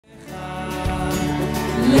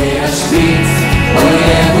משפיץ,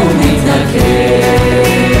 אויב ומתנקר.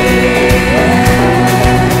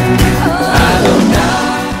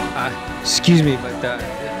 Excuse me, but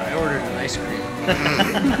I ordered an ice cream.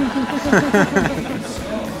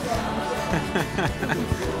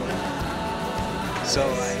 So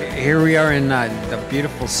here we are in the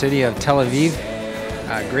beautiful city of Tel Aviv.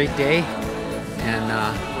 Great day, and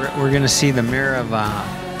we're going to see the mayor of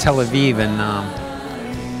Tel Aviv and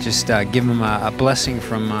just give him a blessing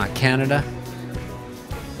from Canada,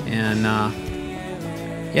 and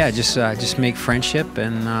yeah, just make friendship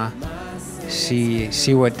and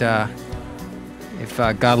see what if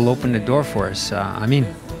God will open the door for us. Amen.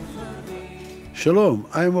 Shalom,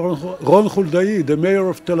 I'm Ron Huldai, the mayor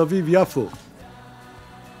of Tel Aviv Yafo.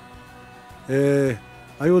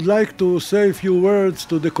 I would like to say a few words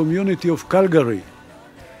to the community of Calgary.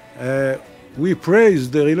 We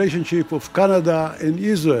praise the relationship of Canada and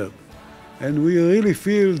Israel, and we really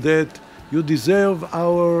feel that you deserve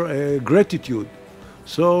our gratitude.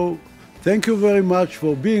 So thank you very much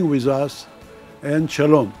for being with us, and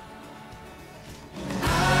shalom.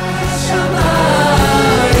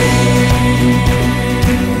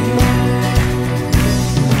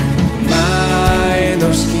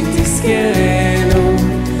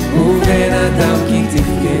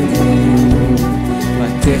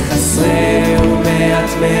 תחסרהו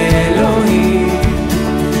מעט מאלוהים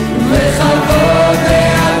וכבוד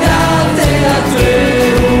והדר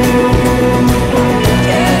תעטרהו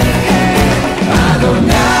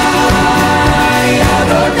אדוני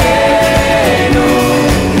אדוננו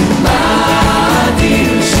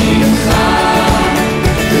מעטים שמך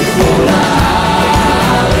בכל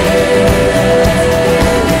הארץ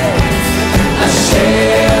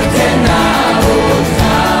אשר תנע אותך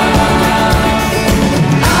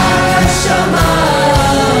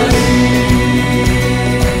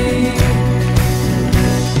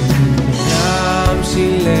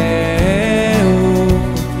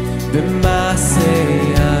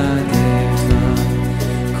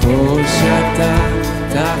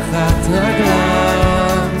תחת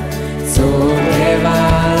רגלם צורב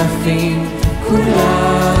אלפים כולם